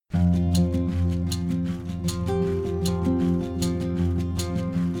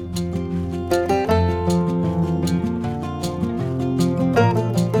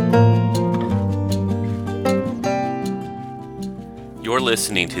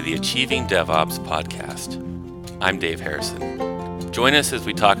listening to the Achieving DevOps podcast. I'm Dave Harrison. Join us as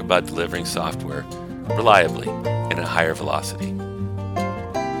we talk about delivering software reliably and at higher velocity.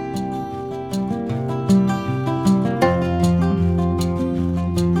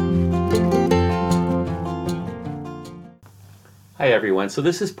 Hi everyone. So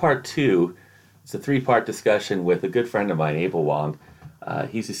this is part two. It's a three-part discussion with a good friend of mine, Abel Wong.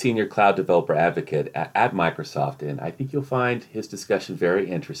 He's a senior cloud developer advocate at Microsoft, and I think you'll find his discussion very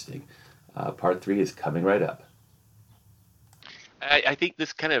interesting. Part three is coming right up. I think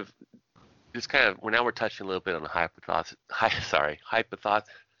this kind of, well, now we're touching a little bit on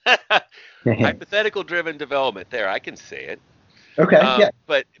hypothetical-driven development. There, I can say it. Okay. Yeah.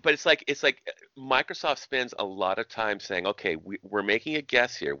 But it's like Microsoft spends a lot of time saying, okay, we're making a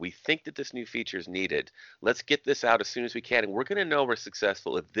guess here. We think that this new feature is needed. Let's get this out as soon as we can, and we're going to know we're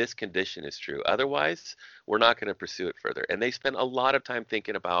successful if this condition is true. Otherwise, we're not going to pursue it further. And they spend a lot of time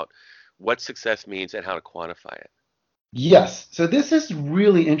thinking about what success means and how to quantify it. Yes. So this is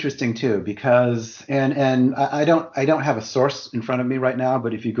really interesting too, because and I don't have a source in front of me right now,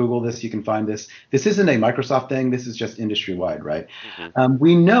 but if you Google this, you can find this. This isn't a Microsoft thing. This is just industry wide, right? Mm-hmm.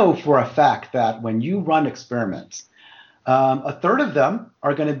 We know for a fact that when you run experiments, a third of them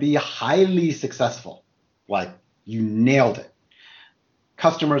are going to be highly successful. Like you nailed it.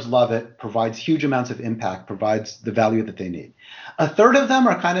 Customers love it, provides huge amounts of impact, provides the value that they need. A third of them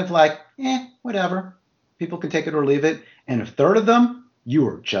are kind of like, whatever. People can take it or leave it. And a third of them, you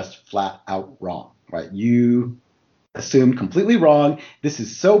are just flat out wrong, right? You assumed completely wrong. This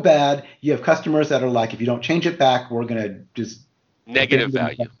is so bad. You have customers that are like, if you don't change it back, we're going to just... Negative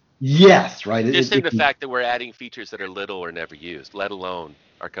value. Yes, right. Just in the fact that we're adding features that are little or never used, let alone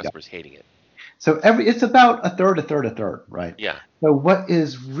our customers hating it. So it's about a third, right? Yeah. So what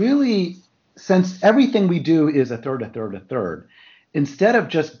is really, since everything we do is a third, instead of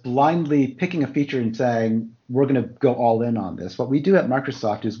just blindly picking a feature and saying, we're going to go all in on this, what we do at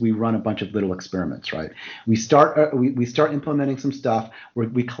Microsoft is we run a bunch of little experiments, right? We start implementing some stuff where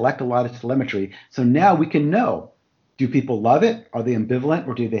we collect a lot of telemetry. So now we can know, do people love it? Are they ambivalent,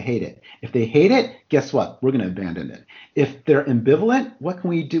 or do they hate it? If they hate it, guess what? We're going to abandon it. If they're ambivalent, what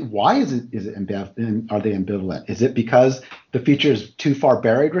can we do? Why are they ambivalent? Is it because the feature is too far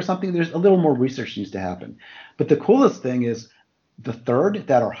buried or something? There's a little more research needs to happen. But the coolest thing is, the third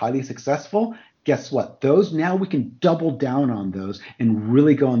that are highly successful, guess what? Those, now we can double down on those and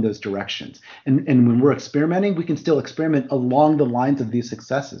really go in those directions. And when we're experimenting, we can still experiment along the lines of these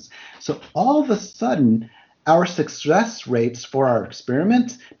successes. So all of a sudden, our success rates for our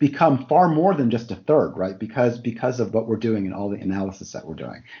experiments become far more than just a third, right? Because of what we're doing and all the analysis that we're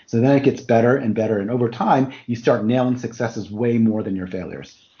doing. So then it gets better and better. And over time, you start nailing successes way more than your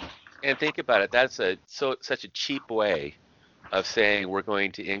failures. And think about it. That's such a cheap way of saying we're going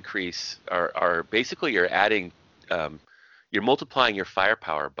to increase our basically you're adding, you're multiplying your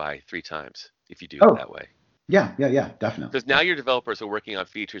firepower by 3 times if you do it that way. Yeah, definitely. Because now your developers are working on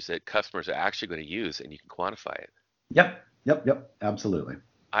features that customers are actually going to use, and you can quantify it. Yep, absolutely.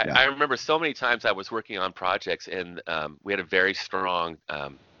 I remember so many times I was working on projects, and we had a very strong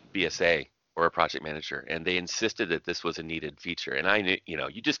BSA or a project manager, and they insisted that this was a needed feature. And I knew,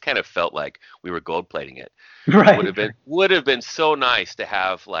 you just kind of felt like we were gold plating it. Right. Would have been so nice to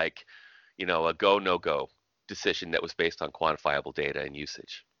have a go, no go decision that was based on quantifiable data and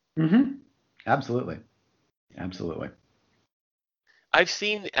usage. Mm-hmm. Absolutely. I've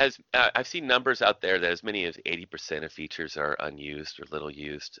seen numbers out there that as many as 80% of features are unused or little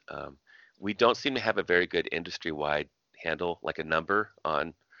used. We don't seem to have a very good industry-wide handle, like a number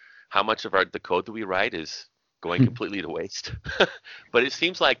on how much of the code that we write is going completely to waste. But it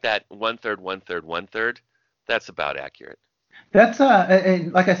seems like that one third, that's about accurate. That's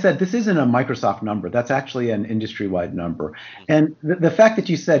like I said, this isn't a Microsoft number. That's actually an industry-wide number. And the fact that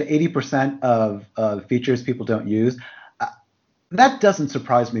you said 80% of features people don't use, that doesn't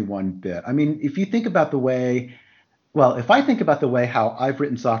surprise me one bit. I mean, if I think about the way how I've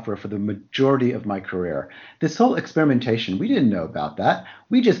written software for the majority of my career, this whole experimentation, we didn't know about that.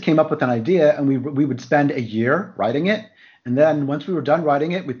 We just came up with an idea, and we would spend a year writing it. And then once we were done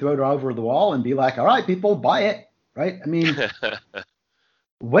writing it, we'd throw it over the wall and be like, all right, people, buy it. Right? I mean,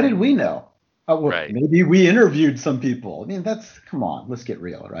 what did we know? Right. Maybe we interviewed some people. I mean, come on, let's get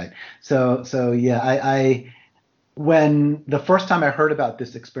real, right? So yeah, when the first time I heard about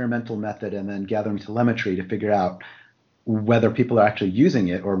this experimental method and then gathering telemetry to figure out whether people are actually using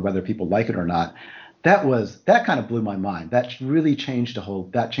it or whether people like it or not, that kind of blew my mind. That really changed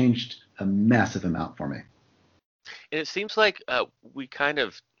a massive amount for me. And it seems like we kind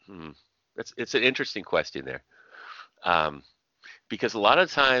of, it's an interesting question there. because a lot of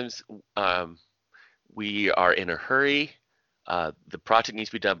times um, we are in a hurry. The project needs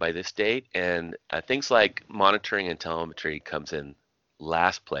to be done by this date, and things like monitoring and telemetry comes in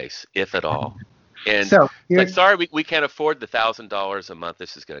last place, if at all. And So it's like, here, sorry, we can't afford the $1,000 a month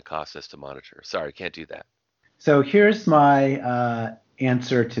this is going to cost us to monitor. Sorry, can't do that. so here's my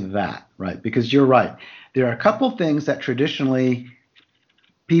answer to that, right? Because you're right. There are a couple things that traditionally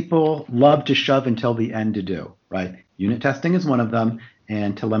people love to shove until the end to do, right? Unit testing is one of them,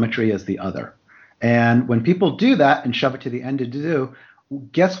 and telemetry is the other. And when people do that and shove it to the end to do,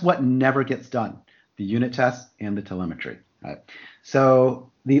 guess what never gets done? The unit test and the telemetry, right?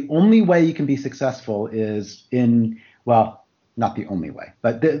 So the only way you can be successful is in, well, not the only way,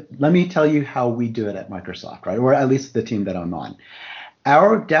 but let me tell you how we do it at Microsoft, right? Or at least the team that I'm on.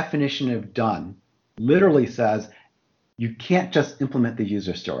 Our definition of done literally says you can't just implement the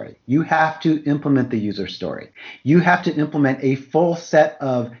user story. You have to implement the user story. You have to implement a full set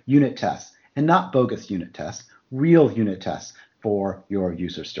of unit tests, and not bogus unit tests, real unit tests for your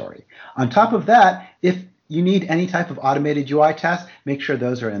user story. On top of that, if you need any type of automated UI test, make sure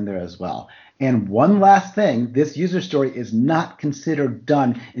those are in there as well. And one last thing, this user story is not considered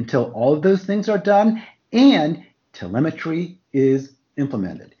done until all of those things are done and telemetry is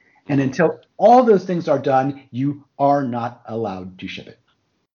implemented. And until all those things are done, you are not allowed to ship it.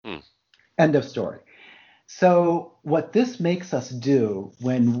 Hmm. End of story. So what this makes us do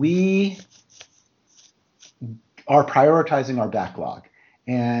when we are prioritizing our backlog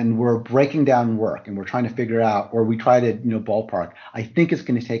and we're breaking down work and we're trying to figure out, or we try to, ballpark, I think it's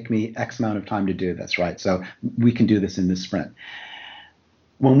going to take me X amount of time to do this, right? So we can do this in this sprint.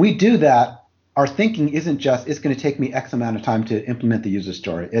 When we do that, our thinking isn't just, it's going to take me X amount of time to implement the user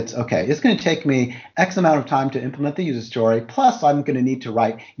story. It's, okay, it's going to take me X amount of time to implement the user story, plus I'm going to need to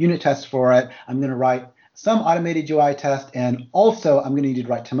write unit tests for it. I'm going to write some automated UI test, and also I'm going to need to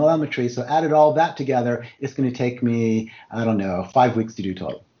write telemetry. So added all that together, it's going to take me, I don't know, 5 weeks to do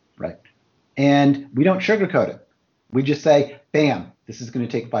total, right? And we don't sugarcoat it. We just say, bam, this is going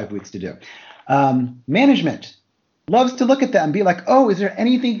to take 5 weeks to do. Management loves to look at that and be like, oh, is there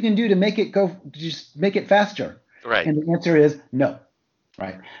anything you can do to make it go, just make it faster? Right. And the answer is no,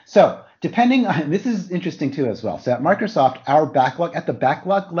 right? So depending on, this is interesting too as well. So at Microsoft, our backlog, at the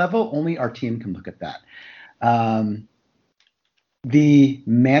backlog level, only our team can look at that. The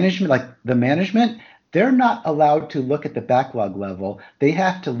management, they're not allowed to look at the backlog level. They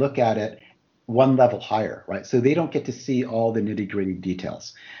have to look at it one level higher, right? So they don't get to see all the nitty-gritty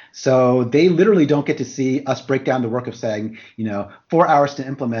details. So they literally don't get to see us break down the work of saying, 4 hours to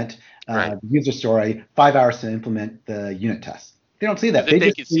implement the user story, 5 hours to implement the unit test. They don't see that. If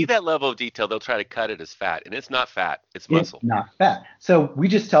they can see that level of detail, they'll try to cut it as fat, and it's not fat, it's muscle. It's not fat. So we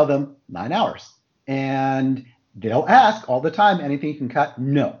just tell them 9 hours, and they'll ask all the time, anything you can cut?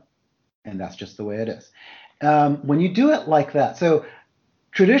 No. And that's just the way it is. When you do it like that, so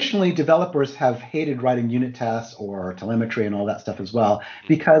traditionally, developers have hated writing unit tests or telemetry and all that stuff as well,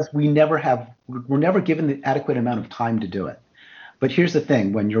 because we're never given the adequate amount of time to do it. But here's the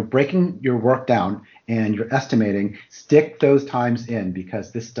thing, when you're breaking your work down and you're estimating, stick those times in,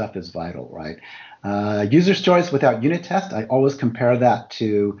 because this stuff is vital, right? User stories without unit test, I always compare that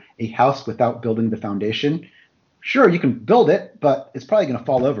to a house without building the foundation. Sure, you can build it, but it's probably going to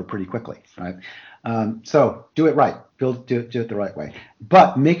fall over pretty quickly, right? So do it right. Do it the right way.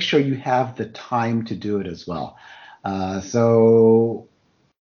 But make sure you have the time to do it as well. So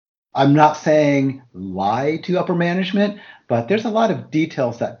I'm not saying lie to upper management, but there's a lot of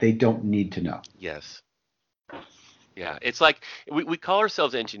details that they don't need to know. Yes. Yeah, it's like we call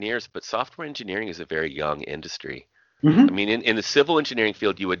ourselves engineers, but software engineering is a very young industry. Mm-hmm. I mean, in the civil engineering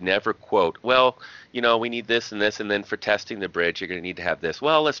field, you would never quote, well, we need this, and then for testing the bridge, you're going to need to have this.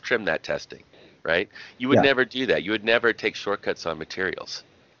 Well, let's trim that testing, right? You would never do that. You would never take shortcuts on materials.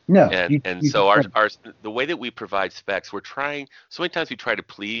 No. So the way that we provide specs, so many times we try to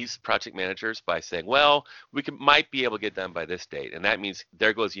please project managers by saying, well, might be able to get done by this date. And that means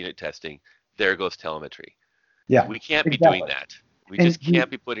there goes unit testing, there goes telemetry. Yeah. We can't be doing that. We just can't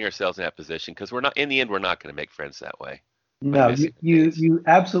be putting ourselves in that position, because in the end, we're not going to make friends that way. No, you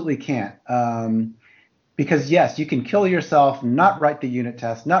absolutely can't. Because yes, you can kill yourself, not write the unit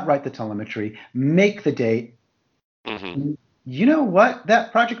test, not write the telemetry, make the date. Mm-hmm. You know what?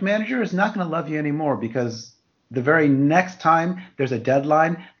 That project manager is not going to love you anymore, because the very next time there's a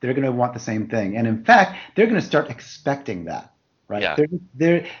deadline, they're going to want the same thing. And in fact, they're going to start expecting that, right?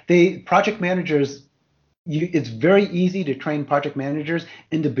 Yeah. They project managers, it's very easy to train project managers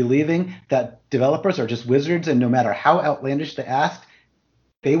into believing that developers are just wizards, and no matter how outlandish they ask,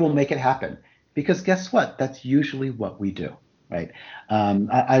 they will make it happen. Because guess what? That's usually what we do, right?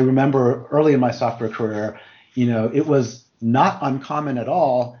 I remember early in my software career, it was not uncommon at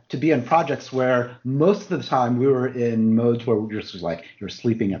all to be in projects where most of the time we were in modes where we're just like you're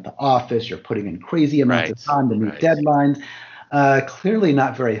sleeping at the office, you're putting in crazy amounts of Right. time to meet Right. deadlines. Clearly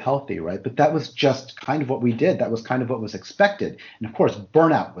not very healthy, right? But that was just kind of what we did. That was kind of what was expected. And of course,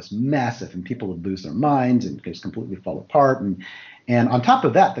 burnout was massive, and people would lose their minds and just completely fall apart. And on top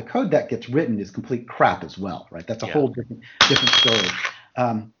of that, the code that gets written is complete crap as well, right? That's a Yeah. whole different story.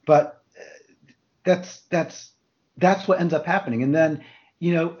 But that's what ends up happening. And then,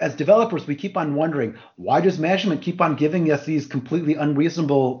 as developers, we keep on wondering, why does management keep on giving us these completely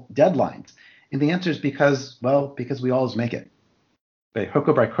unreasonable deadlines? And the answer is because we always make it. By hook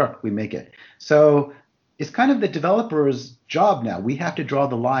or by crook, we make it. So it's kind of the developer's job now. We have to draw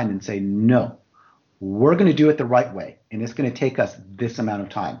the line and say, no, we're going to do it the right way. And it's going to take us this amount of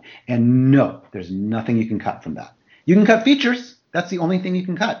time. And no, there's nothing you can cut from that. You can cut features. That's the only thing you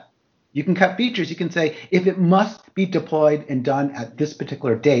can cut. You can cut features. You can say, if it must be deployed and done at this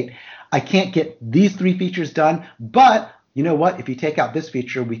particular date, I can't get these 3 features done. But you know what? If you take out this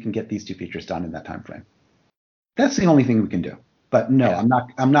feature, we can get these 2 features done in that time frame. That's the only thing we can do. But no, Yeah.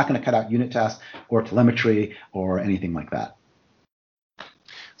 I'm not going to cut out unit tests or telemetry or anything like that.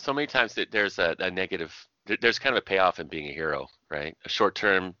 So many times that there's a negative, there's kind of a payoff in being a hero, right? A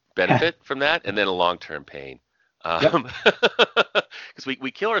short-term benefit from that, and then a long-term pain. Yep. Because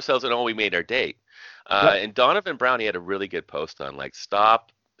we kill ourselves and we made our date. Yep. And Donovan Brown, he had a really good post on like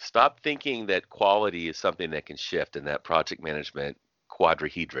stop thinking that quality is something that can shift in that project management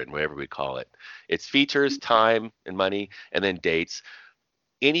quadrahedron, whatever we call it. It's features, time, and money, and then dates.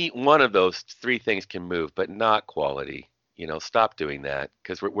 Any one of those 3 things can move, but not quality. Stop doing that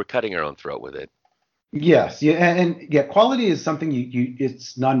because we're cutting our own throat with it. Yes, yeah, and yeah, quality is something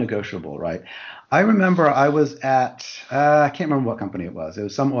it's non-negotiable, right? I remember I was at I can't remember what company it was. It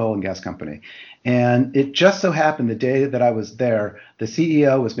was some oil and gas company, and it just so happened the day that I was there, the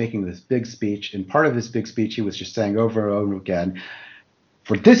CEO was making this big speech, and part of his big speech he was just saying over and over again,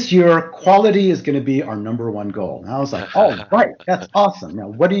 for this year, quality is going to be our number one goal. And I was like, oh, right, that's awesome. Now,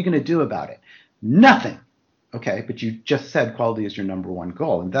 what are you going to do about it? Nothing. Okay, but you just said quality is your number one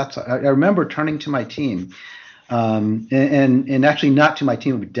goal. And I remember turning to my team, and actually not to my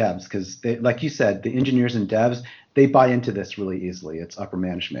team of devs, because like you said, the engineers and devs, they buy into this really easily. It's upper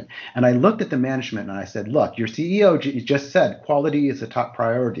management. And I looked at the management and I said, look, your CEO just said quality is a top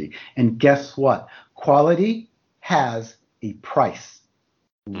priority. And guess what? Quality has a price.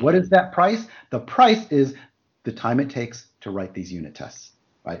 What is that price? The price is the time it takes to write these unit tests,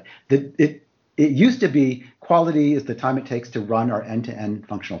 right? It used to be quality is the time it takes to run our end-to-end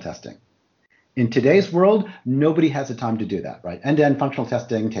functional testing. In today's world, nobody has the time to do that, right? End-to-end functional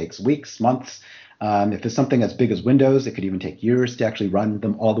testing takes weeks, months. If it's something as big as Windows, it could even take years to actually run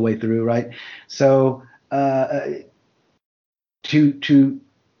them all the way through, right? So to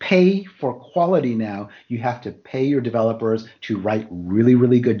pay for quality now, you have to pay your developers to write really,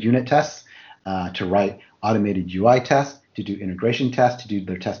 really good unit tests, to write automated UI tests, to do integration tests, to do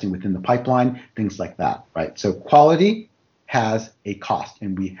their testing within the pipeline, things like that, right? So quality has a cost,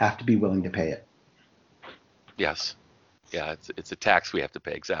 and we have to be willing to pay it. Yes. Yeah, it's a tax we have to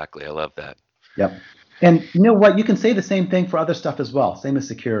pay. Exactly. I love that. Yep. And you know what? You can say the same thing for other stuff as well. Same as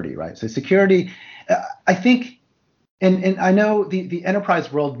security, right? So security, I think, and I know the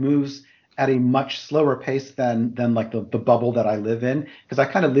enterprise world moves at a much slower pace than like the bubble that I live in, because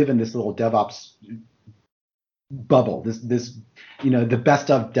I kind of live in this little DevOps bubble, this the best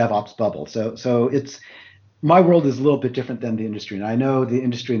of DevOps bubble. So it's my world is a little bit different than the industry, and I know the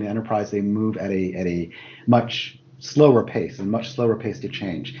industry and the enterprise, they move at a much slower pace and much slower pace to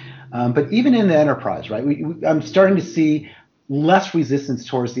change. But even in the enterprise, right, I'm starting to see less resistance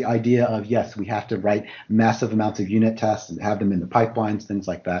towards the idea of, yes, we have to write massive amounts of unit tests and have them in the pipelines, things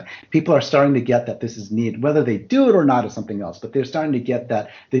like that. People are starting to get that this is needed. Whether they do it or not is something else, but they're starting to get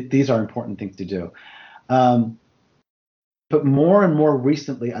that these are important things to do. But more and more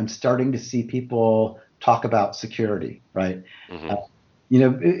recently, I'm starting to see people talk about security, right? Mm-hmm.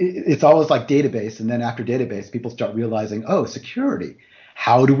 It's always like database, and then after database, people start realizing, oh, security.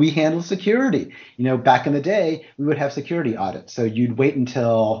 How do we handle security? Back in the day, we would have security audits. So you'd wait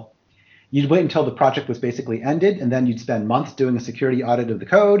until the project was basically ended, and then you'd spend months doing a security audit of the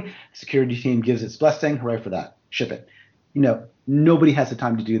code. The security team gives its blessing, hooray for that, ship it. Nobody has the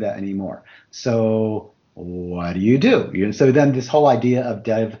time to do that anymore. So what do? So then this whole idea of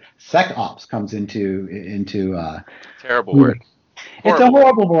DevSecOps comes into terrible word. It's a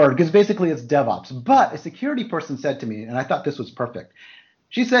horrible word because basically it's DevOps. But a security person said to me, and I thought this was perfect.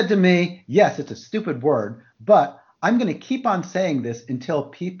 She said to me, yes, it's a stupid word, but I'm going to keep on saying this until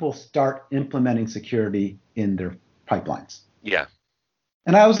people start implementing security in their pipelines. Yeah.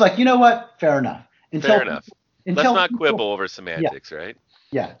 And I was like, you know what? Fair enough. Fair enough. Let's Until not people, quibble over yeah, semantics, right?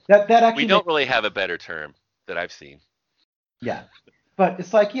 yeah, that We actually don't makes, really have a better term that I've seen. yeah. But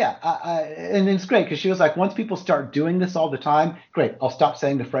it's like, yeah, and it's great because she was like, once people start doing this all the time, great, I'll stop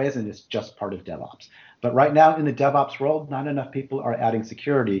saying the phrase and it's just part of DevOps. But right now in the DevOps world, not enough people are adding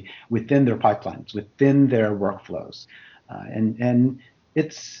security within their pipelines, within their workflows. And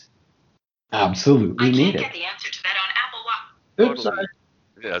it's absolutely needed. I can't get the answer to that on Apple Watch. Oops, Totally.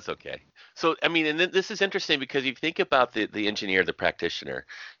 Yeah, that's okay. So, I mean, and then this is interesting because you think about the engineer, the practitioner,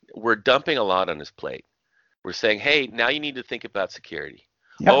 we're dumping a lot on his plate. We're saying, hey, now you need to think about security.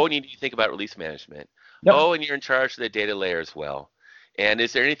 Oh, Yep, and you need to think about release management. yep. Oh, and you're in charge of the data layer as well. And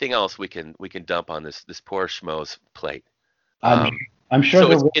is there anything else we can dump on this poor schmo's plate? I'm, Um, I'm sure so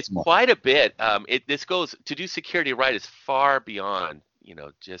there it's will be more. quite a bit. This goes to do security right is far beyond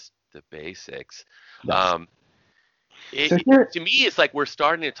just the basics. Yes. Um, So here, to me, it's like we're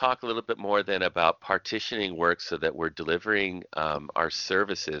starting to talk a little bit more then about partitioning work so that we're delivering our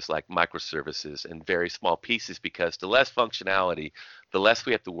services like microservices in very small pieces because the less functionality, the less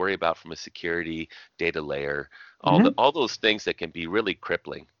we have to worry about from a security data layer, mhm. all those things that can be really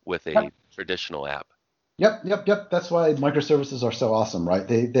crippling with a Yep, traditional app. yep. That's why microservices are so awesome, right?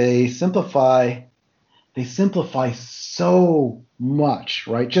 They simplify so much,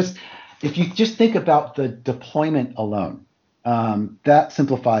 right? Just if you just think about the deployment alone, that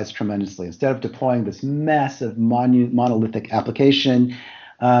simplifies tremendously. Instead of deploying this massive monolithic application,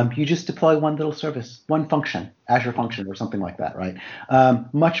 you just deploy one little service, one function, Azure function or something like that, right?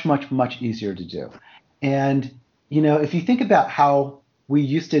 Much easier to do. And if you think about how we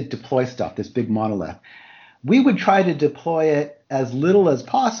used to deploy stuff, this big monolith, we would try to deploy it as little as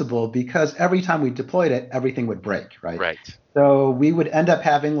possible because every time we deployed it, everything would break, right? Right. So we would end up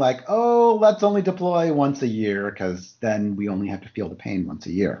having like, oh, let's only deploy once a year because then we only have to feel the pain once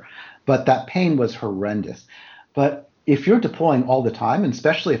a year. But that pain was horrendous. But if you're deploying all the time, and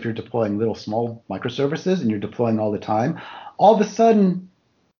especially if you're deploying little small microservices and you're deploying all the time, all of a sudden,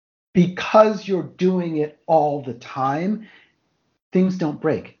 because you're doing it all the time, things don't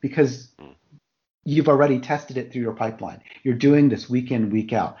break because Mm. you've already tested it through your pipeline. You're doing this week in,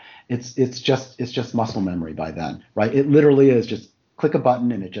 week out. It's just muscle memory by then, right? It literally is just click a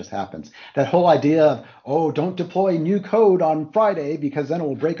button and it just happens. That whole idea of, oh, don't deploy new code on Friday because then it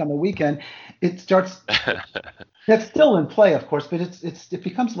will break on the weekend. It starts That's still in play, of course, but it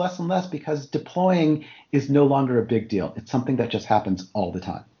becomes less and less because deploying is no longer a big deal. It's something that just happens all the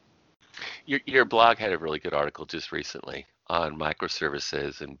time. Your blog had a really good article just recently on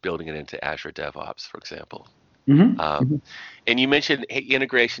microservices and building it into Azure DevOps, for example. Mm-hmm. Um, Mm-hmm. and you mentioned, hey,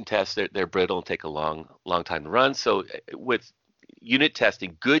 integration tests, they're brittle and take a long time to run. So with unit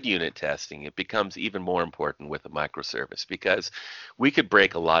testing, good unit testing, it becomes even more important with a microservice because we could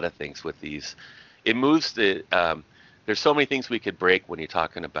break a lot of things with these. It moves there's so many things we could break when you're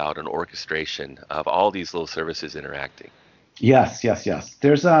talking about an orchestration of all these little services interacting. Yes.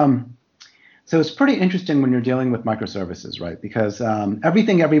 So it's pretty interesting when you're dealing with microservices, right? Because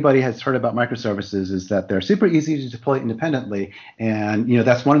everything everybody has heard about microservices is that they're super easy to deploy independently, and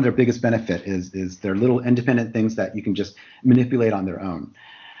that's one of their biggest benefit is they're little independent things that you can just manipulate on their own.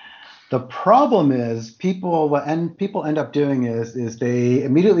 The problem is people end up doing is they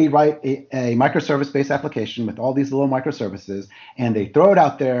immediately write a microservice-based application with all these little microservices, and they throw it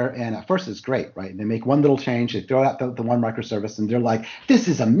out there, and at first it's great, right? They make one little change, they throw out the one microservice, and they're like, this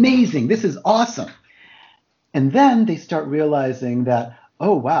is amazing, this is awesome. And then they start realizing that,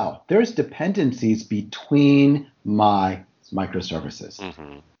 oh, wow, there's dependencies between my microservices.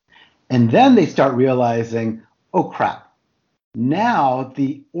 Hmm. And then they start realizing, oh, crap, now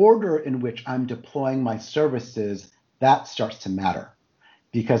the order in which I'm deploying my services, that starts to matter.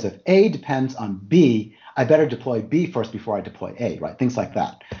 Because if A depends on B, I better deploy B first before I deploy A, right? Things like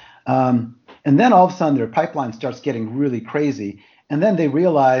that. And then all of a sudden their pipeline starts getting really crazy. And then they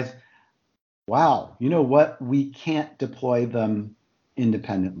realize, wow, you know what? We can't deploy them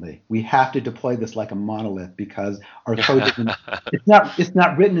independently. We have to deploy this like a monolith because our code doesn't, it's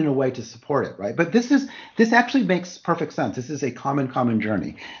not written in a way to support it, right? But this actually makes perfect sense. This is a common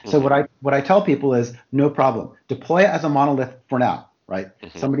journey. So Hmm. what I tell people is no problem. Deploy it as a monolith for now, right?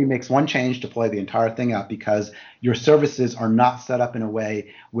 Hmm. Somebody makes one change, deploy the entire thing out because your services are not set up in a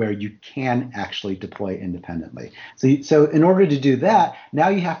way where you can actually deploy independently. So in order to do that, now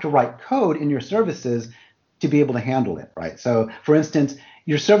you have to write code in your services to be able to handle it, right? So for instance,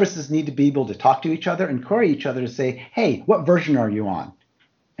 your services need to be able to talk to each other and query each other to say, hey, what version are you on?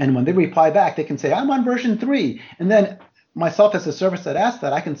 And when they reply back, they can say, I'm on version 3. And then myself as a service that asked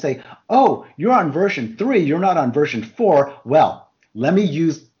that, I can say, oh, you're on version 3, you're not on version 4. Well, let me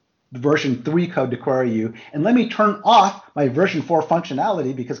use the version 3 code to query you, and let me turn off my version 4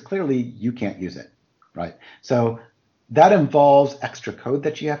 functionality because clearly you can't use it, right? So that involves extra code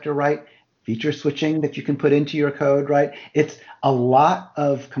that you have to write, feature switching that you can put into your code, right? It's a lot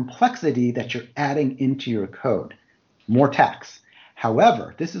of complexity that you're adding into your code, more tax.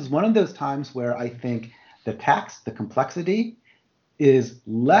 However, this is one of those times where I think the tax, the complexity, is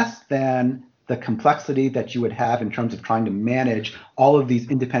less than the complexity that you would have in terms of trying to manage all of these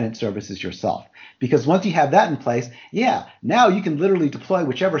independent services yourself. Because once you have that in place, yeah, now you can literally deploy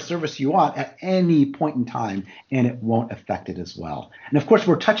whichever service you want at any point in time, and it won't affect it as well. And of course,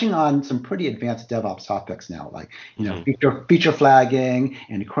 we're touching on some pretty advanced DevOps topics now, like feature flagging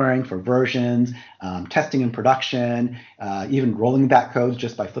and querying for versions, testing in production, even rolling back codes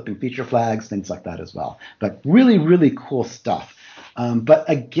just by flipping feature flags, things like that as well. But really, really cool stuff. But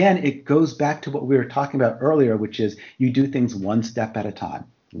again, it goes back to what we were talking about earlier, which is you do things one step at a time,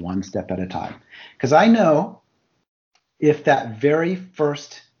 one step at a time. Because I know if that very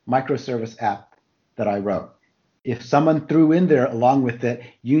first microservice app that I wrote, if someone threw in there along with it,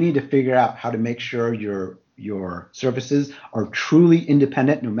 you need to figure out how to make sure your services are truly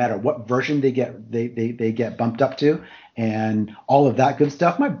independent, no matter what version they get bumped up to, and all of that good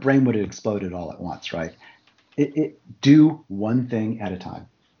stuff. My brain would have exploded all at once, right? Do one thing at a time.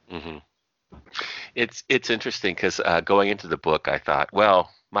 Mm-hmm. It's interesting because going into the book, I thought, well,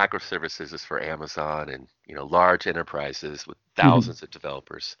 microservices is for Amazon and large enterprises with thousands of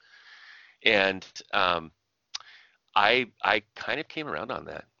developers, and I kind of came around on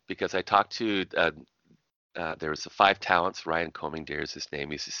that because I talked to there was 5 Talents, Ryan Comingdeer is his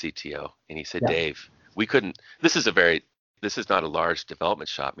name, he's the CTO, and he said, Dave, we couldn't. This is not a large development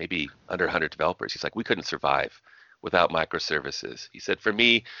shop, maybe under 100 developers. He's like, we couldn't survive without microservices. He said, for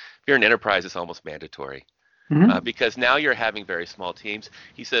me, if you're an enterprise, it's almost mandatory because now you're having very small teams.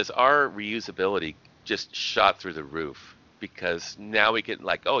 He says, our reusability just shot through the roof because now we can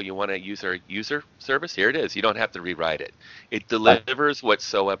you want to use our user service? Here it is. You don't have to rewrite it. It delivers what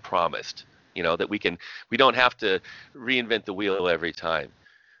SOA promised, that we don't have to reinvent the wheel every time.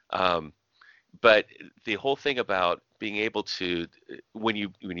 But the whole thing about being able to, when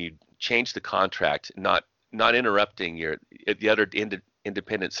you change the contract, not interrupting the other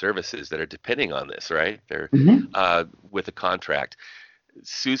independent services that are depending on this, right? They're with a contract.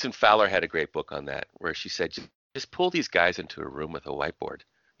 Susan Fowler had a great book on that, where she said, just pull these guys into a room with a whiteboard,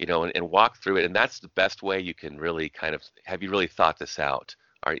 and walk through it. And that's the best way you can really kind of, have you really thought this out?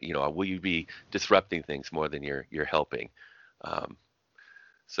 Will you be disrupting things more than you're helping?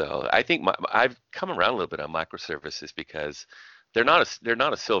 So I think I've come around a little bit on microservices because they're not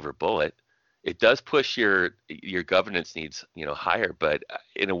a silver bullet. It does push your governance needs higher, but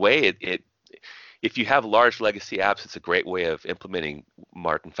in a way, if you have large legacy apps, it's a great way of implementing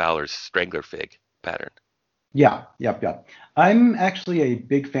Martin Fowler's Strangler Fig pattern. Yeah. I'm actually a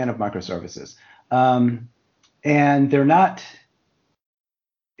big fan of microservices, and they're not.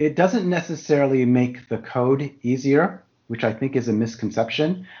 It doesn't necessarily make the code easier, which I think is a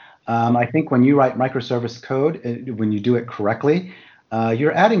misconception. I think when you write microservice code, when you do it correctly,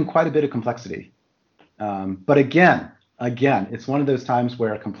 you're adding quite a bit of complexity. But again, it's one of those times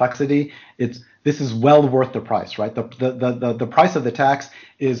where complexity, this is well worth the price, right? The price of the tax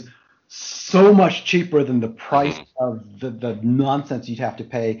is so much cheaper than the price of the nonsense you'd have to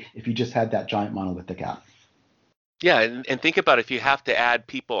pay if you just had that giant monolithic app. Yeah, and think about if you have to add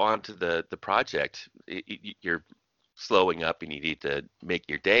people onto the project, you're slowing up and you need to make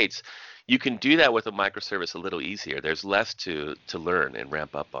your dates. You can do that with a microservice a little easier. There's less to learn and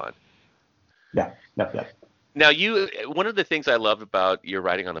ramp up on. Yeah. Now, one of the things I love about your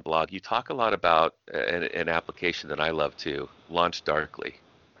writing on the blog, you talk a lot about an application that I love too, Launch Darkly.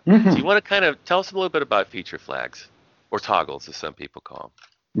 So you want to kind of tell us a little bit about feature flags, or toggles as some people call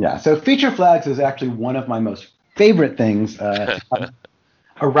them. Yeah, so feature flags is actually one of my most favorite things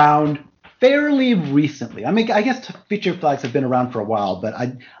around fairly recently. I mean, I guess feature flags have been around for a while, but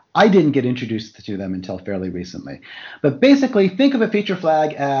I didn't get introduced to them until fairly recently. But basically, think of a feature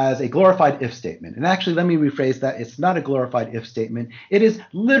flag as a glorified if statement. And actually, let me rephrase that. It's not a glorified if statement. It is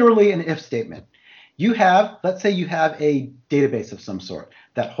literally an if statement. Let's say you have a database of some sort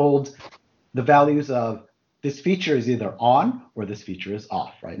that holds the values of this feature is either on or this feature is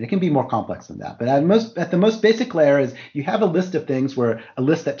off, right? And it can be more complex than that. But at the most basic layer is you have a list of things, where a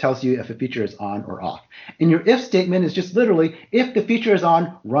list that tells you if a feature is on or off. And your if statement is just literally, if the feature is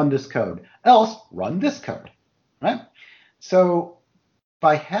on, run this code. Else, run this code, right? So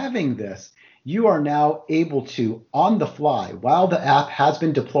by having this, you are now able to, on the fly, while the app has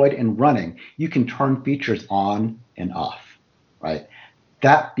been deployed and running, you can turn features on and off, right?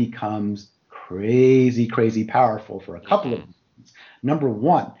 That becomes crazy, crazy powerful for a couple of reasons. Number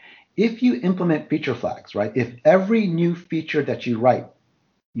one, if you implement feature flags, right? If every new feature that you write,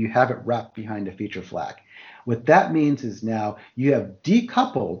 you have it wrapped behind a feature flag. What that means is now you have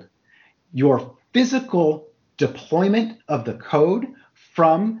decoupled your physical deployment of the code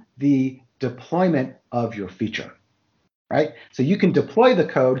from the deployment of your feature, right? So you can deploy the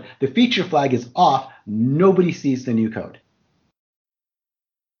code, the feature flag is off, nobody sees the new code.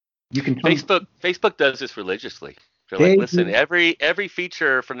 You can Facebook does this religiously. They're like, listen, every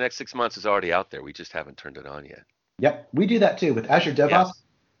feature for the next 6 months is already out there. We just haven't turned it on yet. Yep, we do that too with Azure DevOps. Yeah.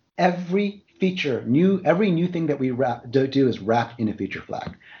 Every feature, every new thing that we do is wrapped in a feature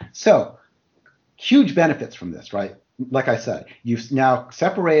flag. So huge benefits from this, right? Like I said, you've now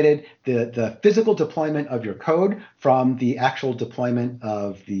separated the physical deployment of your code from the actual deployment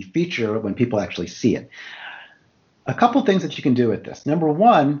of the feature when people actually see it. A couple things that you can do with this. Number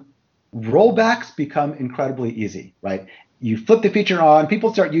one, rollbacks become incredibly easy, right? You flip the feature on,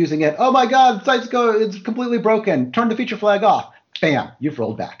 people start using it. Oh my God, it's completely broken. Turn the feature flag off. Bam, you've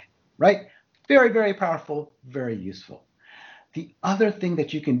rolled back, right? Very, very powerful, very useful. The other thing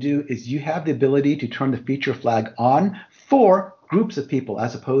that you can do is you have the ability to turn the feature flag on for groups of people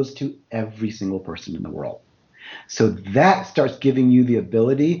as opposed to every single person in the world. So that starts giving you the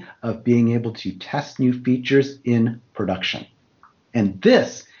ability of being able to test new features in production. And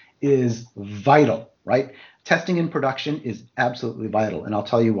this is vital, right? Testing in production is absolutely vital, and I'll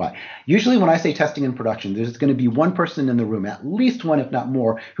tell you why. Usually when I say testing in production, there's going to be one person in the room, at least one, if not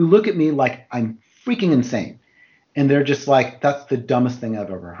more, who look at me like I'm freaking insane. And they're just like, that's the dumbest thing I've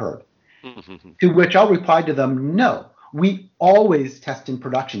ever heard. To which I'll reply to them, no, we always test in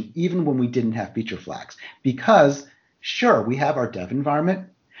production, even when we didn't have feature flags. Because, sure, we have our dev environment,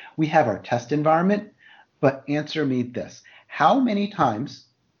 we have our test environment, but answer me this. How many times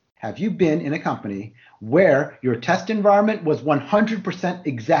have you been in a company where your test environment was 100%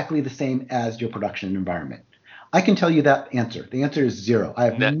 exactly the same as your production environment? I can tell you that answer. The answer is zero. I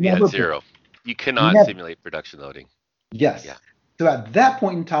have never zero. You cannot simulate production loading. Yes. Yeah. So at that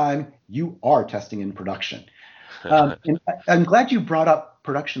point in time, you are testing in production. And I'm glad you brought up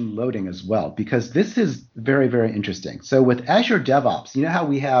production loading as well, because this is very, very interesting. So with Azure DevOps, you know how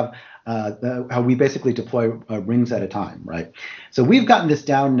we have how we basically deploy rings at a time, right? So we've gotten this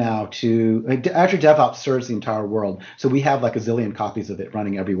down now to Azure DevOps serves the entire world. So we have like a zillion copies of it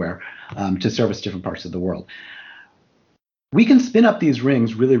running everywhere to service different parts of the world. We can spin up these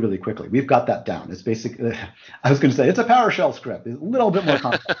rings really, really quickly. We've got that down. It's basically, I was going to say, it's a PowerShell script. It's a little bit more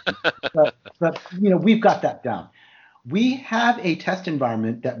complex, but we've got that down. We have a test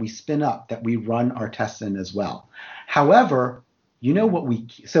environment that we spin up, that we run our tests in as well. However,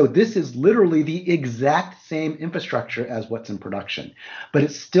 so this is literally the exact same infrastructure as what's in production, but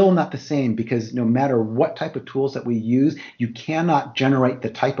it's still not the same, because no matter what type of tools that we use, you cannot generate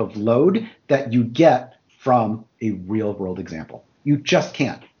the type of load that you get from a real world example. You just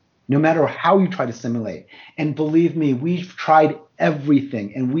can't, no matter how you try to simulate. And believe me, we've tried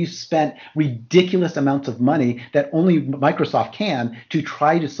everything, and we've spent ridiculous amounts of money that only Microsoft can to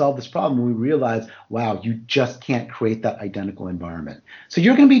try to solve this problem. We realize, wow, you just can't create that identical environment. So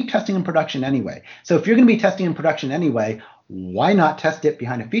you're going to be testing in production anyway. So if you're going to be testing in production anyway, why not test it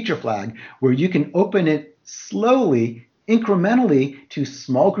behind a feature flag where you can open it slowly, incrementally, to a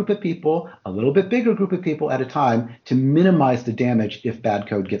small group of people, a little bit bigger group of people at a time, to minimize the damage if bad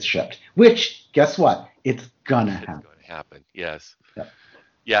code gets shipped, which, guess what? It's gonna happen. Yes.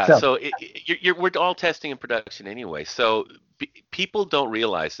 Yeah. So we're all testing in production anyway. So people don't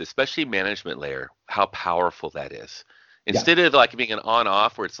realize, especially management layer, how powerful that is. Instead of like being an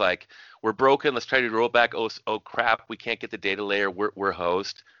on-off where it's like, we're broken, let's try to roll back. Oh crap, we can't get the data layer. We're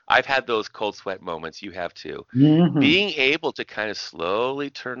host. I've had those cold sweat moments. You have too. Mm-hmm. Being able to kind of slowly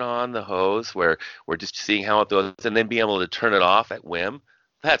turn on the hose where we're just seeing how it goes, and then being able to turn it off at whim,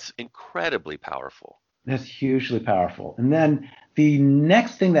 that's incredibly powerful. That's hugely powerful. And then the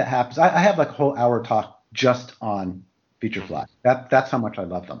next thing that happens, I have like a whole hour talk just on feature flags. That's how much I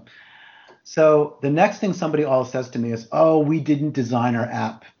love them. So the next thing somebody always says to me is, oh, we didn't design our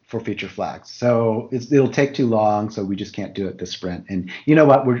app for feature flags, so it'll take too long, so we just can't do it this sprint. And you know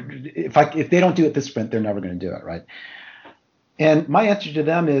what? If they don't do it this sprint, they're never going to do it, right? And my answer to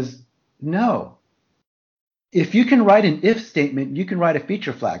them is no. If you can write an if statement, you can write a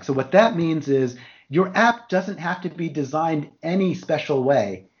feature flag. So what that means is your app doesn't have to be designed any special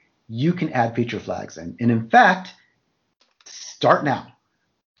way. You can add feature flags in. And in fact, start now.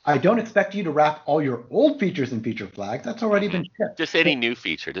 I don't expect you to wrap all your old features in feature flags. That's already Hmm. been shipped. Just any new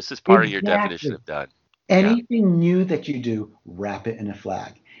feature. This is part of your definition Exactly. of done. Yeah. Anything new that you do, wrap it in a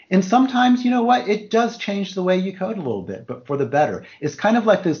flag. And sometimes, you know what, it does change the way you code a little bit, but for the better. It's kind of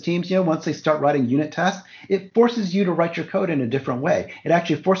like those teams, once they start writing unit tests, it forces you to write your code in a different way. It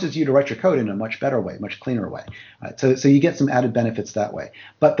actually forces you to write your code in a much better way, much cleaner way. Right? So you get some added benefits that way.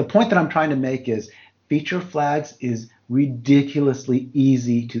 But the point that I'm trying to make is feature flags is ridiculously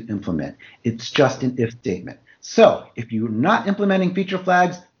easy to implement. It's just an if statement. So if you're not implementing feature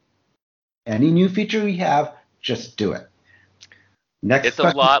flags, any new feature we have, just do it. Next It's a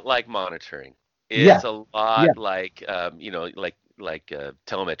question. lot like monitoring. Yeah, It's a yeah, lot like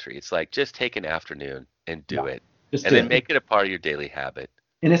telemetry. It's like just take an afternoon and yeah. do it, Just and do then it. make it a part of your daily habit.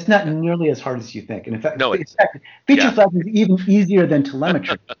 And it's not Yeah. nearly as hard as you think. And No, it in isn't. fact, feature Yeah. flags is even easier than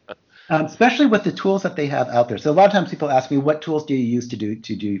telemetry, especially with the tools that they have out there. So a lot of times people ask me, what tools do you use to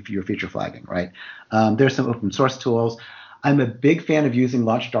do your feature flagging, right? There's some open source tools. I'm a big fan of using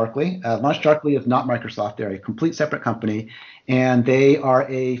LaunchDarkly. LaunchDarkly is not Microsoft. They're a complete separate company, and they are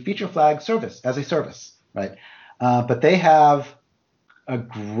a feature flag service as a service, right? But they have a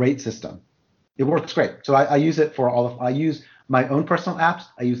great system. It works great. So I use it for I use my own personal apps.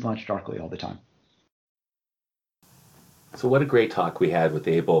 I use LaunchDarkly all the time. So what a great talk we had with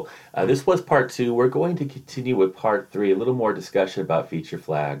Abel. This was part 2. We're going to continue with part 3, a little more discussion about feature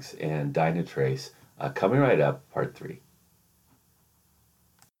flags and Dynatrace. Coming right up, part 3.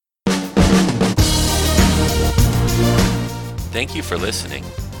 Thank you for listening.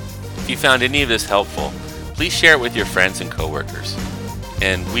 If you found any of this helpful, please share it with your friends and coworkers.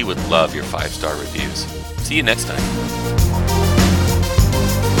 And we would love your 5-star reviews. See you next time.